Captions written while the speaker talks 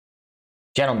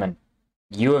Gentlemen,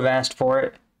 you have asked for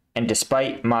it, and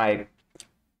despite my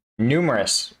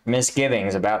numerous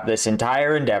misgivings about this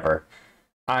entire endeavor,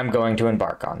 I'm going to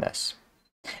embark on this.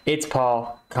 It's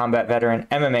Paul, combat veteran,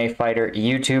 MMA fighter,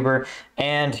 YouTuber,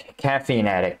 and caffeine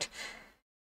addict.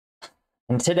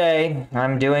 And today,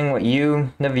 I'm doing what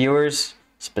you, the viewers,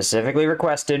 specifically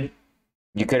requested.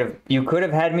 You could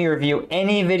have had me review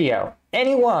any video,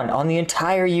 anyone on the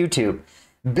entire YouTube,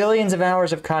 billions of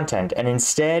hours of content, and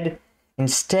instead,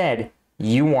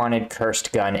 you wanted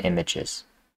cursed gun images.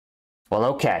 Well,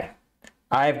 okay.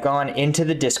 I've gone into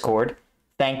the Discord.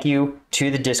 Thank you to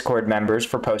the Discord members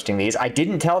for posting these. I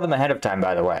didn't tell them ahead of time,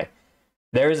 by the way.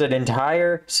 There's an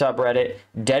entire subreddit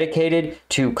dedicated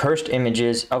to cursed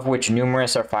images, of which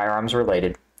numerous are firearms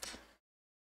related.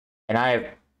 And I have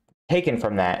taken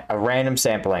from that a random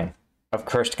sampling of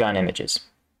cursed gun images,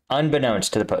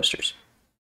 unbeknownst to the posters.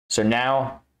 So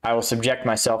now I will subject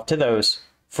myself to those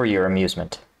for your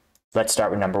amusement. Let's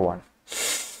start with number one.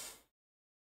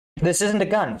 This isn't a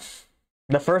gun.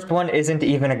 The first one isn't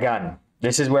even a gun.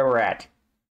 This is where we're at.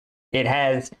 It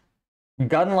has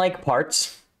gun-like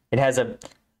parts. It has a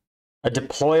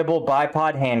deployable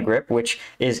bipod hand grip, which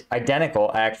is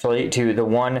identical, actually, to the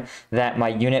one that my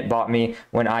unit bought me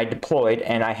when I deployed,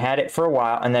 and I had it for a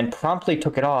while and then promptly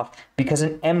took it off because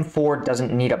an M4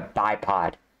 doesn't need a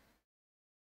bipod.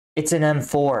 It's an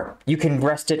M4. You can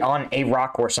rest it on a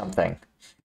rock or something.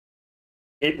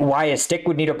 Why a stick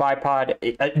would need a bipod?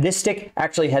 This stick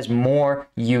actually has more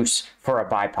use for a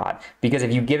bipod, because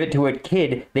if you give it to a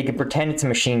kid, they could pretend it's a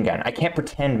machine gun. I can't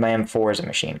pretend my M4 is a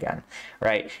machine gun,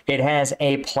 right? It has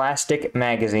a plastic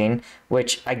magazine,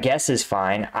 which I guess is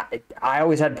fine. I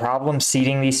always had problems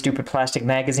seating these stupid plastic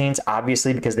magazines,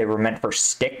 obviously because they were meant for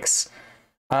sticks.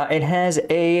 It has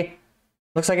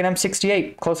looks like an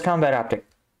M68 close combat optic.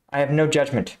 I have no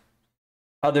judgment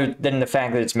other than the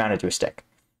fact that it's mounted to a stick.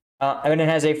 And it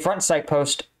has a front sight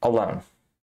post alone.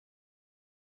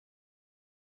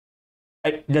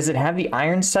 Does it have the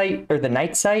iron sight or the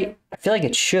night sight? I feel like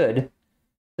it should.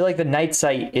 I feel like the night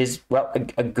sight is, well,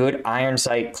 a good iron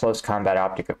sight close combat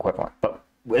optic equivalent, but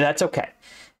that's okay.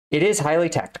 It is highly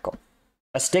tactical.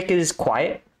 A stick is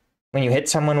quiet. When you hit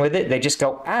someone with it, they just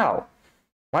go, ow,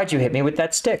 why'd you hit me with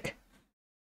that stick?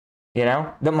 You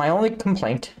know, my only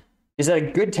complaint is that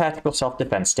a good tactical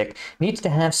self-defense stick needs to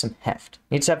have some heft,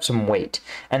 needs to have some weight.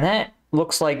 And that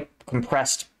looks like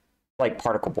compressed, like,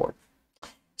 particle board.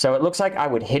 So it looks like I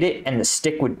would hit it and the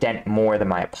stick would dent more than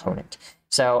my opponent.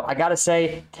 So I gotta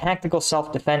say, tactical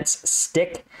self-defense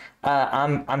stick,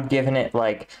 I'm giving it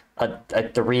like a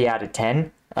 3 out of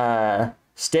 10.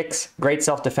 Sticks, great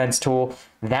self-defense tool.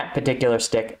 That particular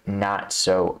stick, not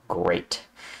so great.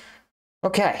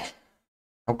 Okay,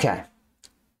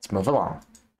 let's move along.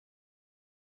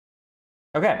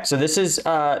 Okay, so this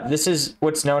is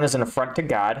what's known as an affront to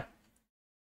God.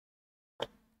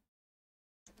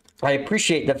 I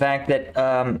appreciate the fact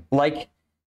that, like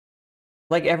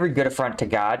every good affront to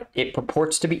God, it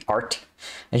purports to be art.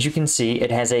 As you can see,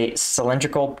 it has a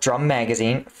cylindrical drum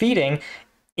magazine feeding,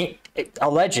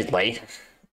 allegedly,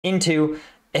 into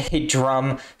a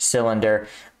drum cylinder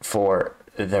for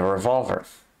the revolver.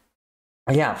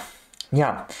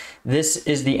 Yeah, this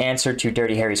is the answer to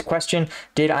Dirty Harry's question.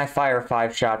 Did I fire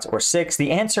 5 shots or 6?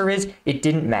 The answer is it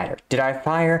didn't matter. Did I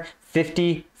fire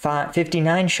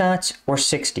 59 shots or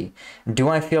 60? Do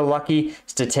I feel lucky?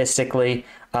 Statistically,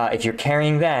 if you're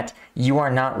carrying that, you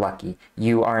are not lucky.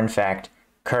 You are, in fact,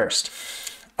 cursed.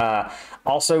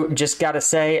 Also, just gotta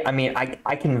say, I mean,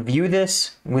 I can view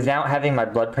this without having my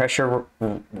blood pressure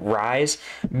rise,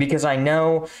 because I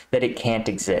know that it can't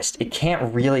exist. It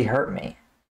can't really hurt me.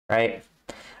 Right?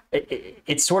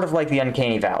 It's sort of like the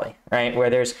Uncanny Valley, right? Where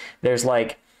there's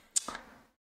like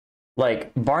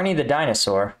Barney the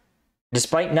dinosaur,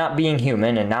 despite not being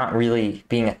human and not really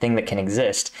being a thing that can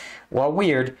exist, while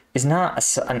weird, is not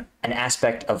an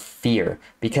aspect of fear,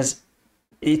 because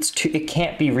it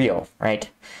can't be real, right?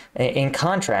 In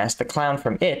contrast, the clown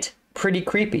from It, pretty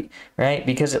creepy, right?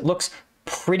 Because it looks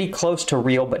pretty close to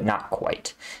real, but not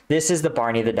quite. This is the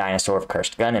Barney the dinosaur of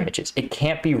cursed gun images. It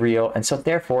can't be real, and so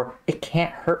therefore, it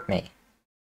can't hurt me.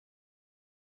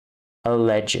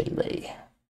 Allegedly.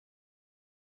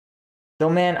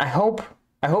 So man, I hope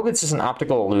it's just an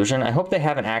optical illusion. I hope they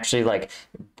haven't actually, like,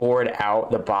 bored out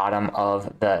the bottom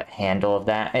of the handle of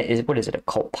that. What is it, a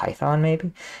Colt Python,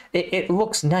 maybe? It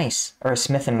looks nice. Or a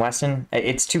Smith & Wesson.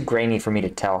 It's too grainy for me to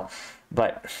tell.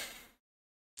 But,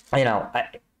 you know,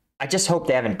 I just hope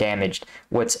they haven't damaged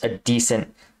what's a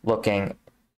decent looking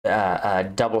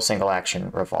double single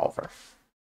action revolver.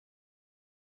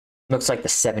 Looks like the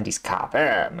 70s cop.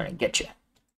 I'm gonna get you.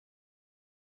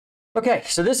 Okay,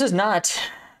 so this is not,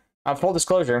 full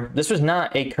disclosure, this was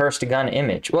not a cursed gun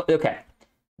image. Well, okay,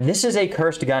 this is a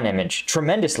cursed gun image,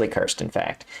 tremendously cursed, in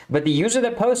fact. But the user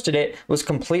that posted it was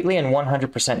completely and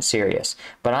 100% serious.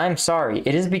 But I'm sorry,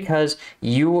 it is because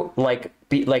you, like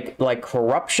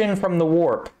corruption from the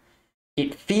warp,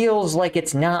 it feels like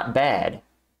it's not bad,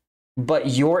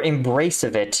 but your embrace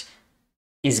of it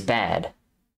is bad.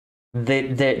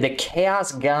 The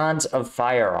chaos gods of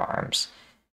firearms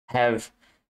have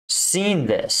seen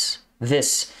this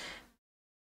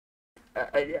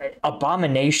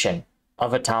abomination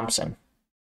of a Thompson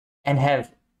and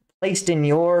have placed in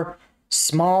your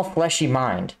small fleshy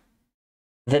mind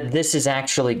that this is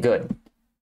actually good,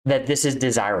 that this is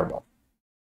desirable.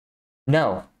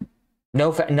 No,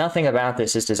 nothing about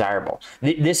this is desirable.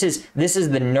 This is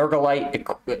the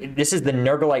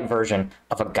Nurglite version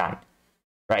of a gun,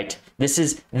 right? This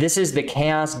is the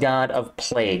chaos god of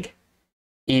plague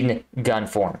in gun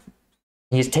form.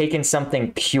 He has taken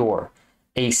something pure,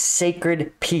 a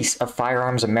sacred piece of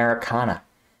firearms Americana,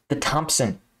 the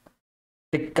Thompson,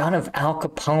 the gun of Al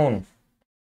Capone,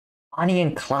 Bonnie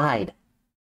and Clyde,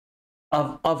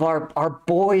 of our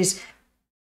boys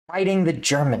fighting the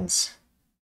Germans,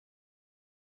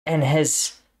 and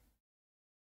has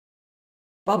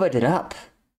bubbled it up.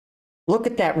 Look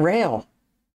at that rail.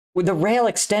 The rail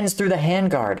extends through the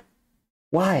handguard.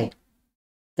 Why?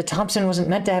 The Thompson wasn't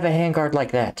meant to have a handguard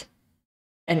like that.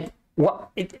 And what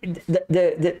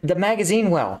the magazine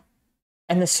well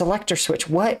and the selector switch.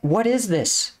 What is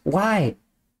this? Why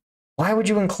would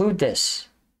you include this?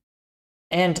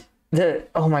 And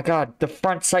oh my god, the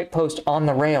front sight post on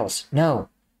the rails. No,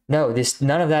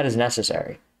 none of that is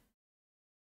necessary.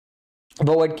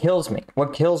 But what kills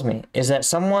me is that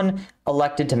someone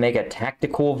elected to make a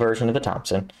tactical version of the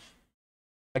Thompson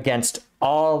against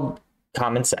all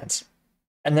common sense.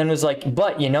 And then was like,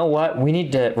 but you know what? We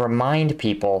need to remind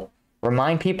people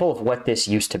of what this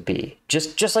used to be.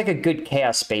 Just like a good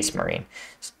Chaos Space Marine.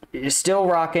 Still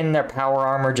rocking their power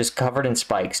armor just covered in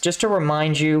spikes. Just to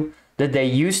remind you that they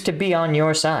used to be on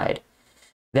your side.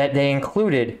 That they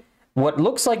included what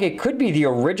looks like it could be the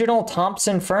original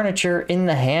Thompson furniture in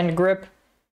the hand grip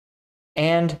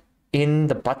and in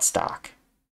the buttstock.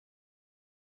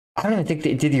 I don't even think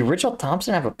did the original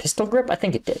Thompson have a pistol grip? I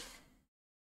think it did.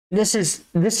 This is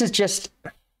just,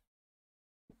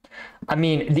 I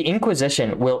mean, the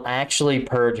Inquisition will actually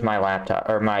purge my laptop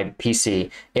or my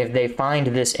PC if they find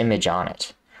this image on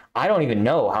it. I don't even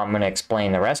know how I'm going to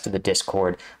explain the rest of the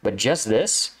Discord, but just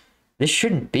this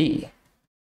shouldn't be.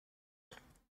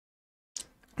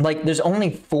 Like, there's only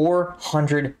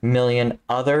 400 million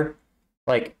other,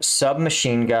 like,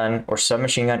 submachine gun or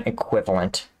submachine gun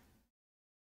equivalent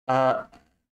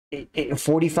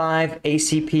 45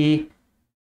 ACP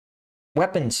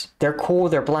weapons. They're cool,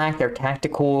 they're black, they're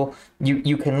tactical.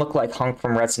 You can look like Hunk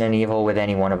from Resident Evil with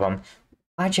any one of them.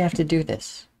 Why'd you have to do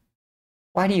this?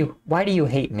 Why do you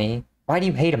hate me? Why do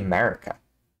you hate America?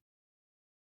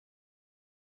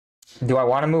 Do I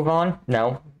want to move on?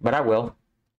 No, but I will.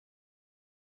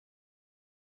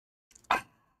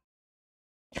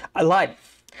 I lied.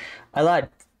 I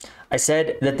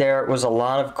said that there was a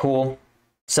lot of cool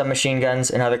submachine guns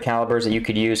and other calibers that you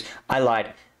could use. I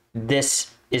lied.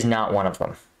 This is not one of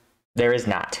them. There is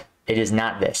not. It is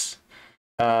not this.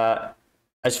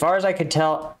 As far as I could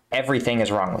tell, everything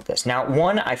is wrong with this. Now,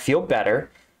 one, I feel better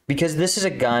because this is a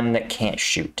gun that can't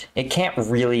shoot. It can't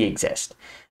really exist.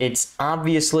 It's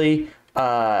obviously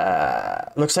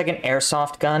looks like an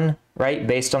airsoft gun, right?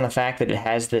 Based on the fact that it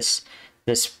has this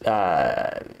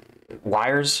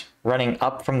wires running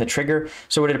up from the trigger.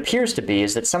 So what it appears to be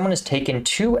is that someone has taken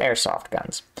two airsoft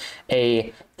guns,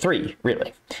 three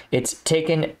really. It's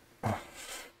taken an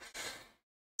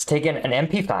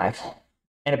MP5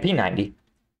 and a P90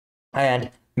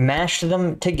 and mashed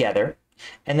them together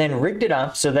and then rigged it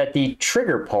up so that the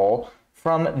trigger pull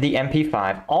from the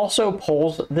MP5 also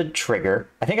pulls the trigger.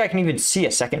 I think I can even see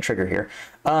a second trigger here.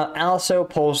 Also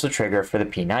pulls the trigger for the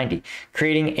P90,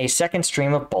 creating a second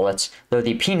stream of bullets, though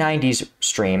the P90's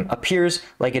stream appears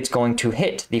like it's going to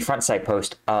hit the front sight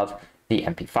post of the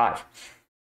MP5.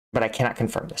 But I cannot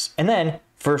confirm this. And then,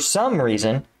 for some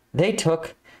reason, they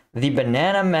took the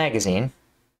banana magazine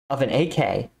of an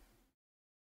AK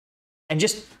and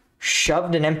just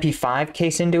shoved an MP5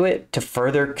 case into it to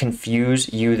further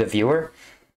confuse you, the viewer.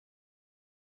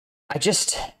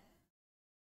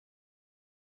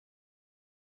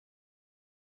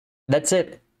 That's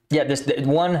it. Yeah, this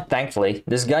one, thankfully,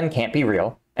 this gun can't be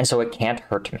real, and so it can't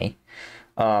hurt me.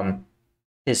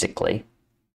 Physically.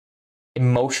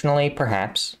 Emotionally,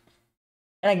 perhaps.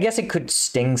 And I guess it could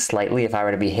sting slightly if I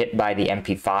were to be hit by the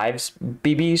MP5's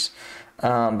BBs.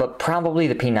 but probably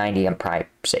the P90 I'm probably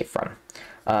safe from,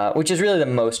 which is really the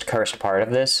most cursed part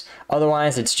of this.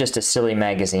 Otherwise, it's just a silly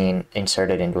magazine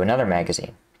inserted into another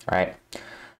magazine, right?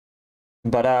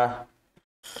 But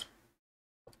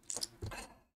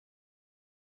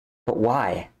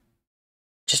why?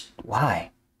 Just why?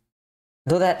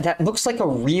 Though that looks like a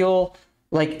real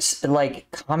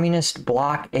like communist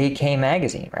bloc AK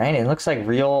magazine, right? It looks like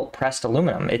real pressed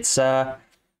aluminum. It's it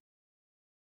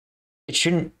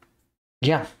shouldn't.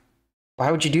 Yeah.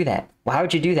 Why would you do that? Why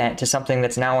would you do that to something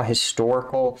that's now a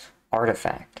historical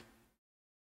artifact?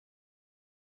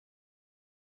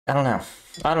 I don't know.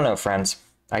 I don't know, friends.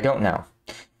 I don't know.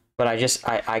 But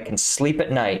I can sleep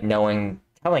at night telling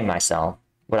myself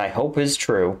what I hope is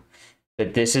true,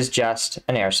 that this is just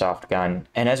an airsoft gun.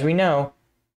 And as we know,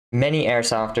 many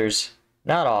airsofters,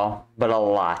 not all, but a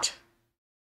lot,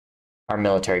 are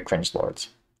military cringe lords.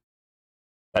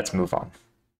 Let's move on.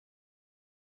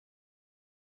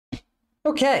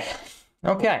 Okay.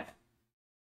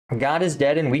 God is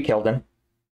dead and we killed him.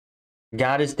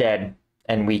 God is dead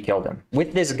and we killed him.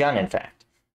 With this gun, in fact.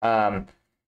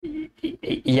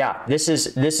 Yeah, this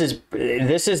is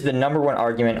the number one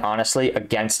argument, honestly,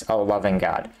 against a loving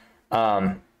God.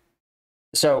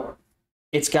 So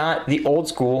it's got the old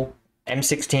school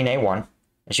M16A1.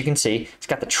 As you can see, it's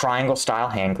got the triangle style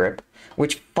hand grip,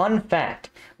 which, fun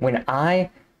fact, when I,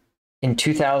 in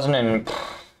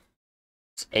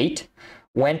 2008,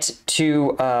 went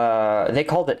to, they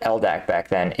called it LDAC back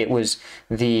then. It was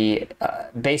the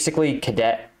basically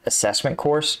cadet assessment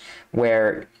course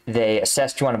where they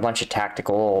assessed you on a bunch of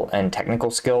tactical and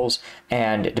technical skills,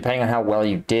 and depending on how well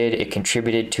you did, it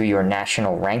contributed to your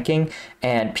national ranking,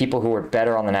 and people who were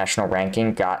better on the national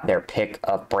ranking got their pick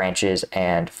of branches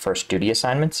and first duty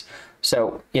assignments.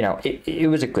 So, you know, it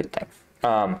was a good thing.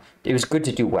 It was good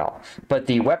to do well. But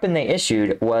the weapon they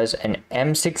issued was an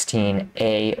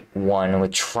M16A1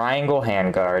 with triangle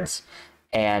handguards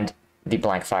and the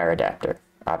blank fire adapter,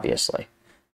 obviously.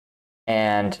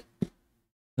 And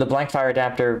the blank fire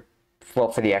adapter, well,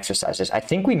 for the exercises, I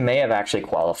think we may have actually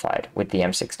qualified with the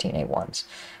M16A1s,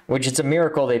 which it's a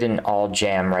miracle they didn't all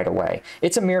jam right away.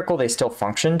 It's a miracle they still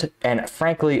functioned, and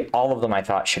frankly, all of them I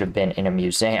thought should have been in a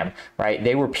museum, right?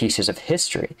 They were pieces of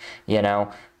history, you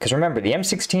know? Because remember, the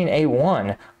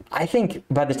M16A1, I think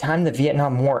by the time the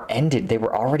Vietnam War ended, they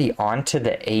were already on to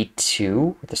the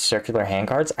A2, the circular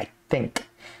handguards, I think.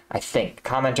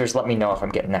 Commenters, let me know if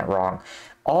I'm getting that wrong.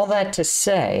 All that to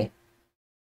say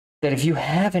that if you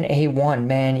have an A1,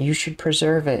 man, you should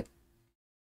preserve it.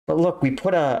 But look, we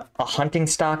put a hunting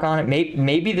stock on it.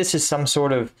 Maybe this is some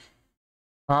sort of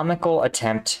comical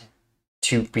attempt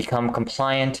to become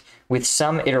compliant with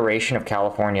some iteration of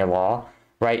California law,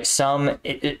 right?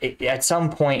 At some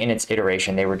point in its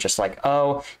iteration, they were just like,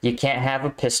 oh, you can't have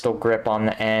a pistol grip on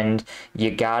the end.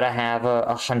 You gotta have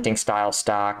a hunting style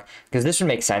stock. Because this would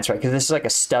make sense, right? Because this is like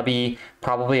a stubby,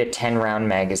 probably a 10-round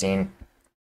magazine.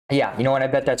 Yeah, you know what? I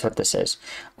bet that's what this is.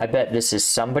 I bet this is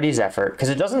somebody's effort, because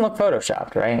it doesn't look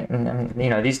photoshopped, right? And, you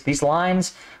know, these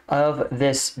lines of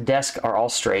this desk are all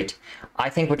straight. I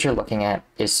think what you're looking at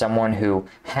is someone who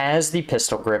has the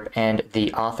pistol grip and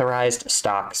the authorized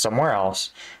stock somewhere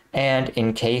else, and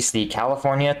in case the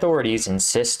California authorities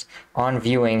insist on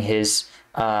viewing his,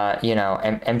 you know,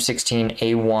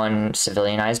 M16A1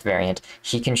 civilianized variant,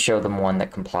 he can show them one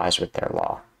that complies with their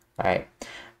law, right?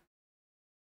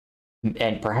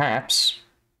 And perhaps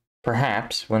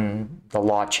when the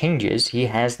law changes, he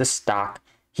has the stock,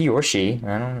 he or she,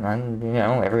 I don't you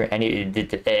know,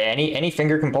 any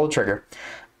finger can pull the trigger.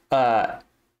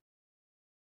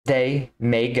 They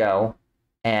may go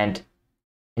and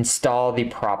install the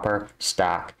proper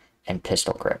stock and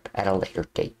pistol grip at a later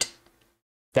date.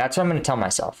 That's what I'm going to tell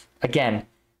myself, again,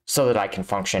 so that I can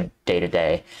function day to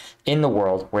day in the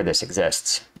world where this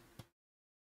exists.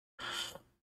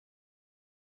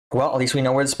 Well, at least we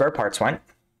know where the spare parts went.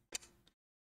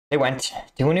 They went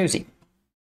to an Uzi.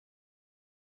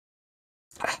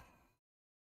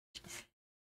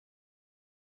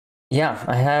 Yeah,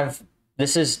 I have.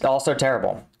 This is also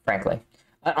terrible, frankly.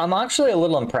 I'm actually a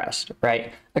little impressed,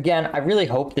 right? Again, I really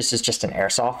hope this is just an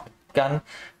airsoft gun,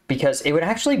 because it would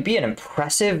actually be an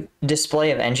impressive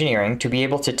display of engineering to be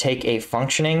able to take a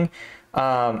functioning,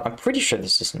 I'm pretty sure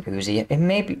this is an Uzi. It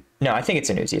may be, no, I think it's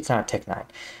an Uzi. It's not a Tic-9.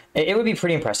 It would be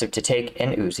pretty impressive to take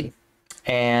an Uzi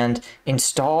and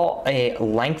install a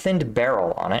lengthened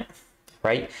barrel on it,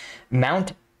 right?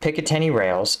 Mount Picatinny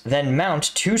rails, then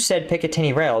mount to said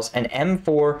Picatinny rails an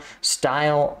M4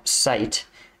 style sight,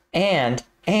 and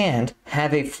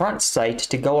have a front sight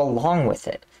to go along with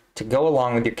it, to go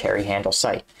along with your carry handle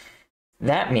sight.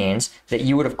 That means that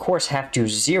you would, of course, have to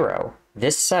zero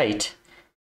this sight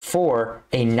for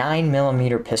a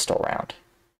 9mm pistol round,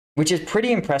 which is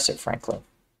pretty impressive, frankly.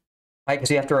 Right,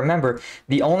 because you have to remember,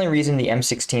 the only reason the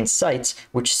M16 sights,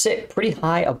 which sit pretty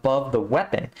high above the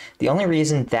weapon, the only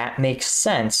reason that makes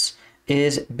sense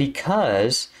is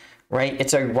because, right,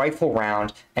 it's a rifle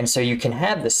round, and so you can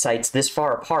have the sights this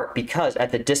far apart because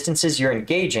at the distances you're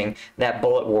engaging, that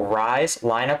bullet will rise,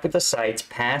 line up with the sights,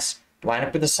 pass, line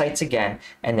up with the sights again,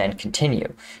 and then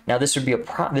continue. Now, this would be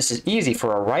this is easy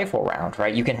for a rifle round,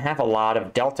 right? You can have a lot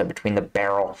of delta between the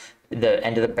barrel, the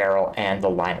end of the barrel, and the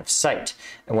line of sight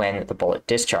when the bullet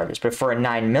discharges. But for a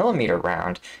 9mm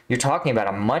round, you're talking about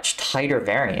a much tighter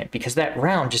variant because that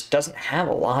round just doesn't have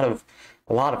a lot of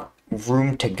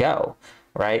room to go,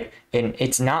 right? And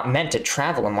it's not meant to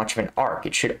travel in much of an arc.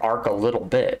 It should arc a little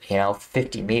bit,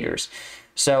 50 meters.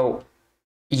 So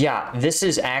yeah, this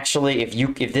is actually,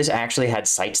 if this actually had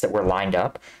sights that were lined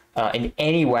up in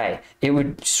any way, it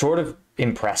would sort of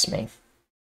impress me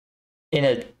in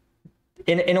a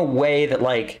way that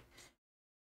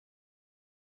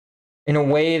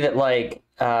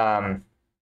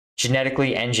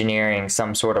genetically engineering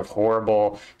some sort of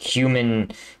horrible human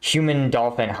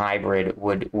dolphin hybrid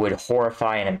would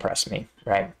horrify and impress me,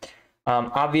 right?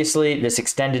 Obviously, this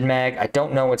extended mag, I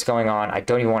don't know what's going on. I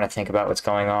don't even want to think about what's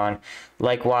going on.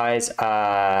 Likewise,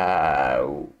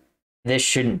 this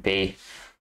shouldn't be.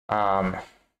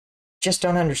 Just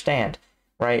don't understand,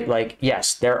 right? Like,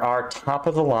 yes, there are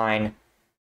top-of-the-line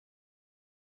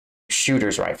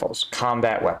shooter's rifles,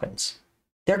 combat weapons.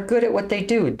 They're good at what they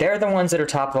do. They're the ones that are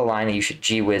top of the line that you should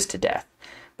gee-whiz to death.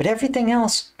 But everything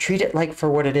else, treat it like for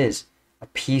what it is, a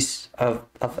piece of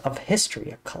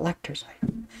history, a collector's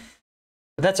item.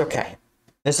 But that's okay.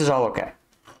 This is all okay.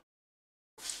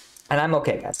 And I'm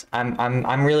okay, guys.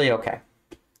 I'm really okay.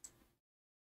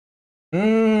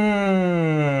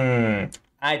 I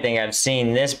think I've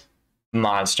seen this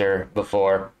monster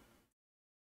before.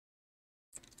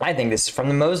 I think this is from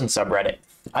the Mosin subreddit.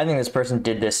 I think this person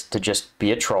did this to just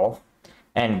be a troll.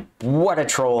 And what a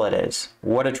troll it is.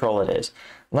 What a troll it is.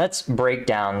 Let's break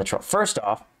down the troll. First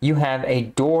off, you have a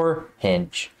door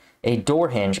hinge. A door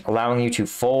hinge allowing you to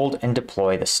fold and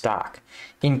deploy the stock.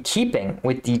 In keeping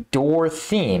with the door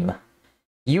theme,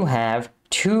 you have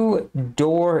two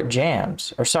door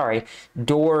jams. Or sorry,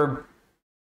 door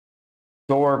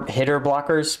hitter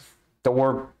blockers.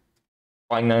 Door...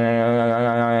 the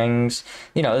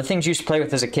things you used to play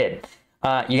with as a kid.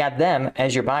 You got them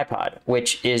as your bipod,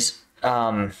 which is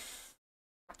the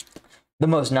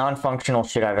most non-functional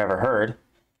shit I've ever heard,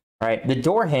 right? The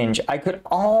door hinge, I could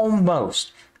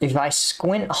almost, if I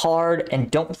squint hard and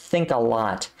don't think a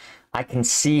lot, I can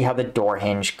see how the door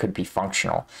hinge could be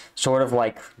functional. Sort of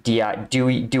like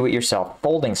do-it-yourself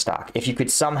folding stock. If you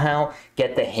could somehow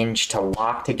get the hinge to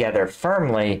lock together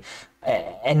firmly,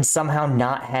 and somehow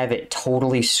not have it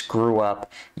totally screw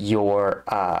up your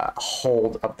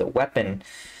hold of the weapon,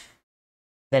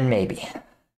 then maybe.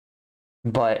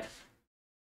 But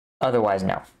otherwise,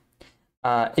 no.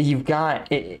 You've got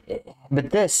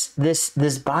but this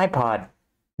bipod,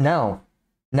 no,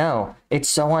 it's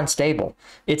so unstable.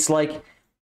 It's like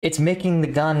it's making the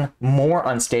gun more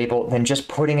unstable than just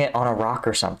putting it on a rock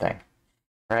or something,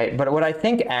 right? But what I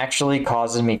think actually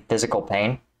causes me physical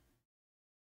pain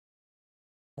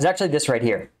is actually this right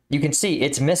here. You can see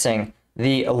it's missing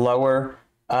the lower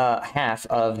half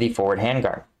of the forward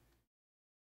handguard.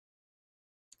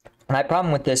 My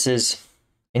problem with this is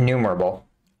innumerable.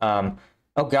 Oh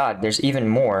God, there's even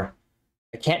more.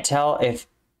 I can't tell if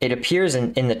it appears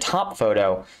in the top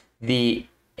photo, the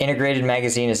integrated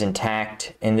magazine is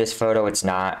intact. In this photo, it's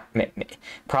not.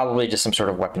 Probably just some sort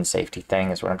of weapon safety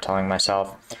thing is what I'm telling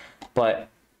myself. But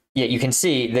yeah, you can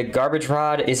see the garbage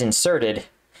rod is inserted.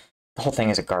 The whole thing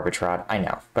is a garbage rod, I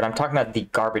know, but I'm talking about the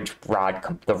garbage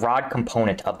rod, the rod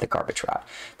component of the garbage rod.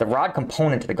 The rod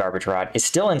component of the garbage rod is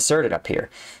still inserted up here.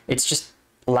 It's just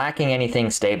lacking anything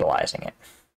stabilizing it.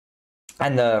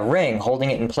 And the ring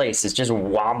holding it in place is just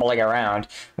wobbling around,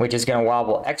 which is going to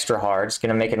wobble extra hard. It's going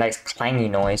to make a nice clangy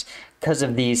noise because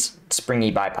of these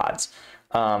springy bipods.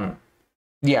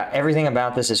 Yeah, everything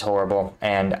about this is horrible,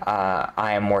 and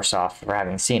I am worse off for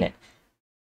having seen it.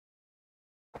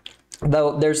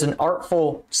 Though there's an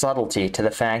artful subtlety to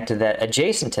the fact that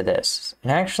adjacent to this,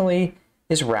 it actually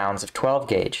is rounds of 12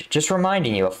 gauge, just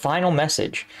reminding you a final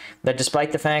message that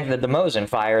despite the fact that the Mosin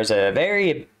fires a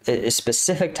very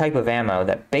specific type of ammo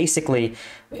that basically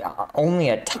only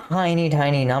a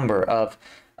tiny number of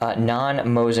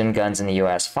non-Mosin guns in the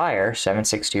US fire,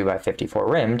 7.62 by 54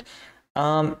 rimmed,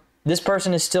 this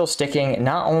person is still sticking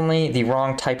not only the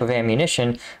wrong type of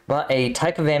ammunition, but a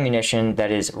type of ammunition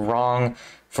that is wrong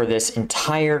for this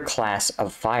entire class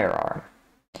of firearm.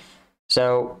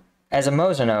 So, as a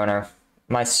Mosin owner,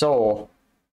 my soul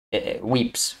it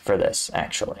weeps for this,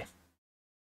 actually.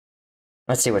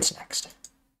 Let's see what's next.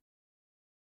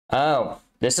 Oh,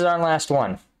 this is our last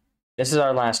one. This is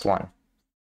our last one.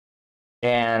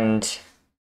 And,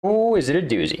 ooh, is it a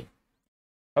doozy?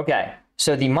 Okay,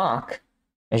 so the Mach,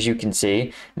 as you can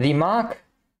see, the Mach,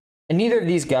 neither of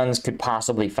these guns could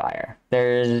possibly fire.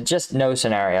 There's just no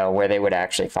scenario where they would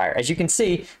actually fire. As you can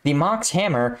see, the Mach's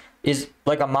hammer is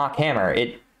like a Mach hammer.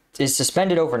 It is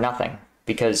suspended over nothing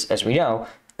because, as we know,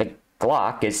 the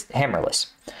Glock is hammerless.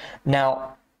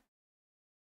 Now,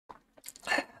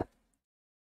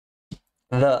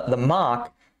 the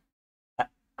Mach,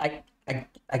 I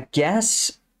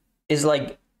guess, is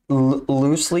like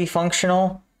loosely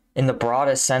functional in the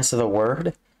broadest sense of the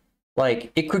word.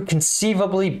 Like, it could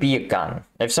conceivably be a gun.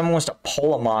 If someone was to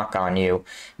pull a Mach on you,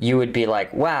 you would be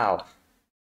like, wow,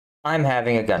 I'm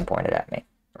having a gun pointed at me,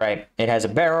 right? It has a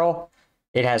barrel,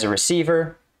 it has a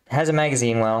receiver, it has a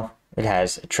magazine well, it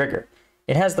has a trigger,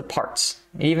 it has the parts,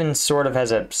 it even sort of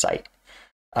has a sight.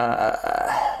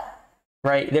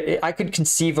 Right, I could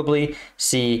conceivably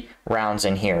see rounds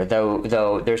in here,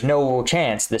 though there's no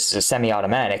chance this is a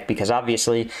semi-automatic because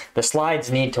obviously the slides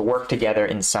need to work together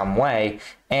in some way,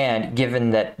 and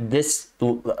given that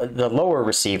the lower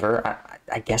receiver,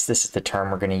 I guess this is the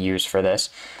term we're going to use for this,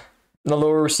 the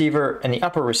lower receiver and the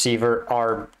upper receiver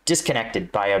are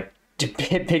disconnected by a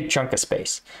big chunk of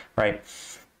space, right?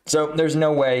 So there's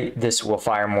no way this will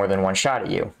fire more than one shot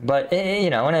at you. But, you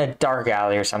know, in a dark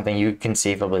alley or something, you could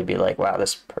conceivably be like, wow,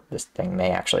 this thing may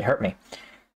actually hurt me.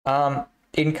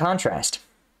 In contrast,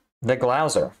 the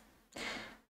Glauser.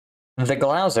 The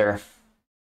Glauser,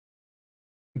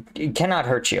 it cannot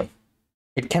hurt you.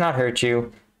 It cannot hurt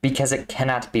you because it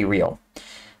cannot be real,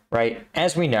 right?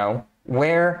 As we know,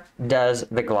 where does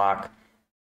the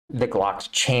Glock's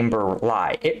chamber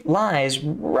lie? It lies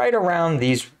right around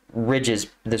these ridges,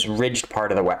 this ridged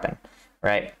part of the weapon,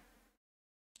 right?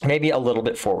 Maybe a little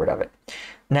bit forward of it.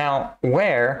 Now,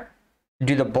 where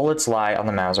do the bullets lie on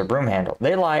the Mauser broom handle?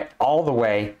 They lie all the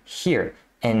way here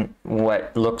in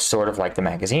what looks sort of like the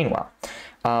magazine well.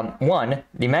 One,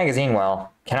 the magazine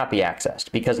well cannot be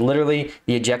accessed because literally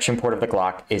the ejection port of the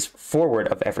Glock is forward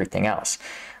of everything else,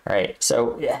 right?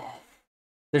 So yeah,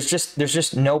 there's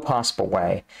just no possible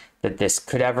way that this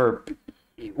could ever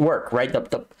work, right?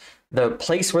 The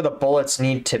place where the bullets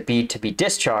need to be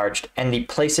discharged and the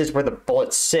places where the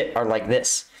bullets sit are like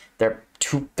this. They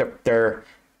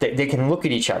can look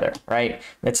at each other, right?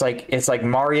 It's like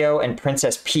Mario and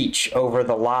Princess Peach over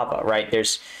the lava, right?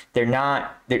 The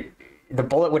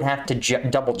bullet would have to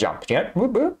double jump,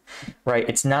 right?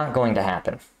 It's not going to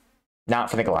happen,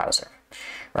 not for the Glauser,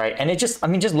 right? And just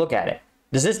look at it.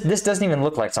 This doesn't even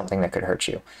look like something that could hurt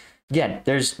you. Again,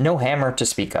 there's no hammer to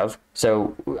speak of,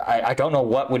 so I don't know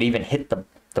what would even hit the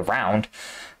round,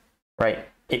 right?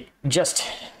 Just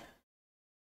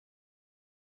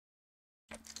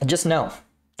no.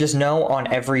 Just no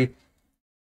on every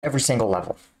single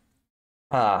level.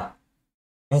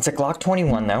 It's a Glock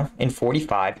 21 though, in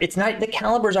 45. It's not, the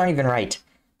calibers aren't even right.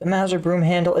 The Mauser broom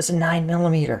handle is a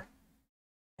 9mm.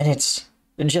 And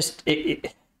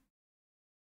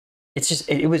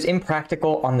it was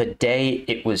impractical on the day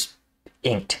it was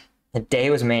inked. The day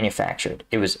it was manufactured,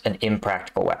 it was an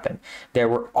impractical weapon. There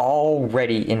were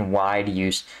already in wide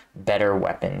use better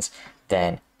weapons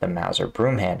than the Mauser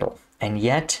broom handle. And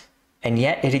yet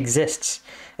it exists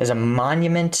as a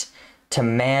monument to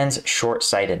man's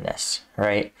short-sightedness,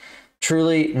 right?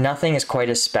 Truly, nothing is quite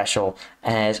as special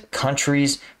as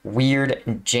countries' weird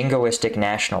jingoistic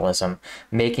nationalism,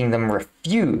 making them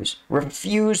refuse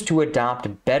to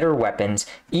adopt better weapons,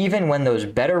 even when those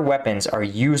better weapons are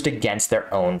used against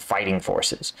their own fighting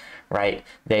forces, right?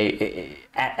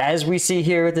 As we see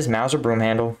here with this Mauser broom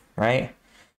handle, right?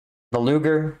 The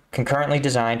Luger, concurrently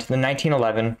designed, the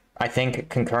 1911, I think,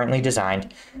 concurrently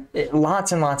designed.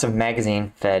 Lots and lots of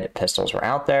magazine-fed pistols were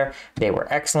out there. They were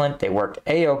excellent. They worked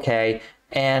a-okay,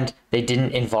 and they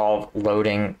didn't involve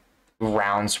loading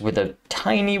rounds with a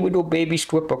tiny little baby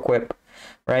Swip-a-Quip,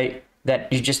 right? That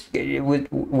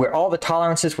where all the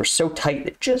tolerances were so tight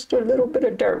that just a little bit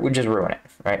of dirt would just ruin it,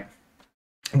 right?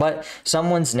 But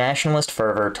someone's nationalist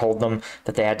fervor told them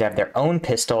that they had to have their own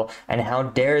pistol, and how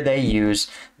dare they use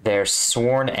their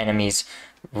sworn enemies,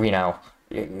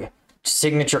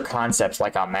 signature concepts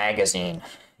like a magazine,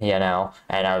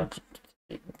 and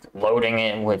loading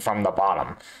it from the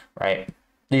bottom, right?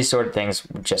 These sort of things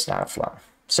would just not have flown.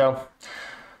 So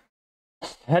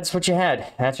that's what you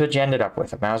had. That's what you ended up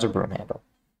with, a Mauser broom handle.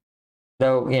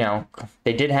 Though, you know,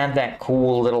 they did have that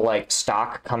cool little like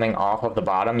stock coming off of the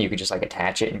bottom. You could just like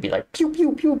attach it and be like pew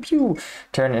pew pew pew,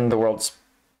 turn it into the world's,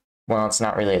 well, it's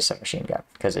not really a submachine gun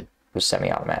because it was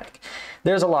semi-automatic.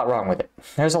 There's a lot wrong with it.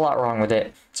 There's a lot wrong with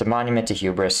it. It's a monument to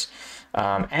hubris,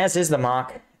 as is the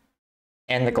Mach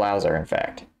and the Glauser, in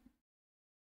fact.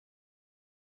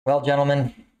 Well,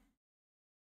 gentlemen,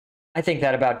 I think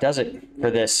that about does it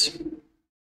for this.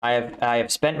 I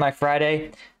have spent my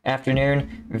Friday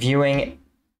afternoon viewing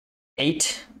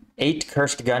eight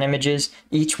cursed gun images,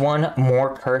 each one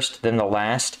more cursed than the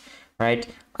last, right?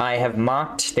 I have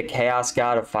mocked the chaos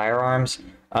god of firearms,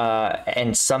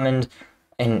 and summoned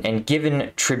and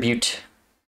given tribute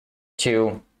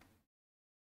to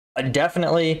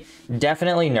definitely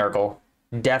Nurgle,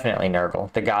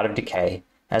 the god of decay,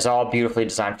 as all beautifully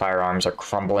designed firearms are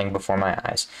crumbling before my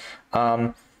eyes.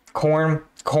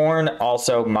 Korn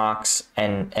also mocks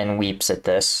and weeps at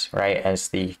this, right, as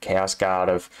the chaos god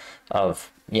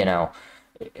of you know,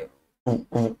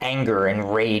 anger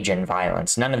and rage and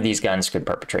violence. None of these guns could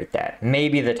perpetrate that.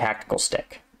 Maybe the tactical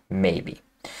stick, maybe.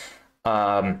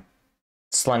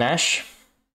 Slaanesh,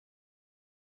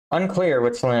 unclear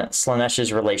what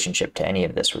Slaanesh's relationship to any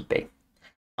of this would be.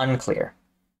 Unclear.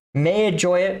 May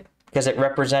enjoy it because it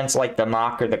represents like the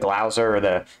Mach or the Glauser or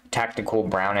the tactical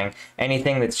Browning.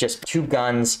 Anything that's just two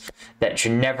guns that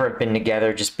should never have been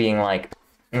together, just being like,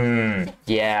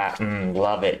 yeah,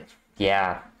 love it.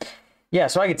 Yeah. Yeah,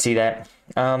 so I could see that.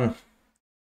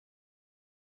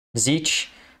 Zeech,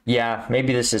 yeah,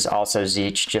 maybe this is also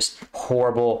Zeech, just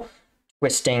horrible,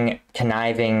 twisting,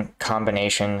 conniving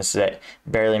combinations that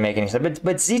barely make any sense.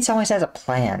 But Zeech always has a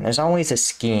plan. There's always a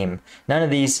scheme. None of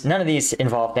these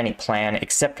involved any plan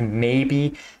except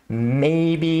maybe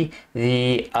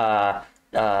the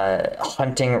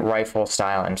hunting rifle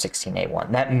style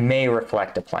M16A1. That may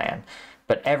reflect a plan,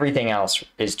 but everything else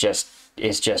is just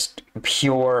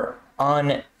pure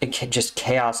just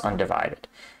chaos undivided.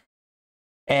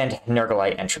 And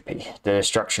Nurglite entropy, the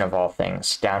destruction of all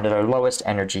things, down to their lowest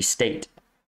energy state.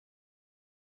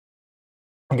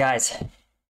 Guys,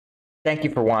 thank you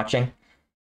for watching.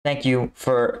 Thank you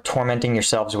for tormenting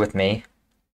yourselves with me.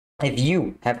 If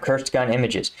you have cursed gun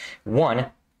images, one,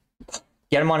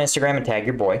 get them on Instagram and tag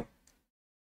your boy.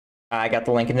 I got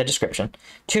the link in the description.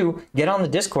 Two, get on the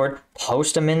Discord,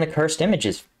 post them in the cursed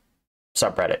images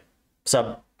subreddit,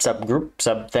 subgroup,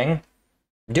 sub thing.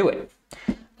 Do it.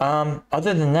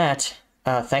 Other than that,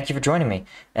 thank you for joining me,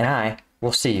 and I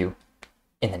will see you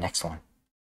in the next one.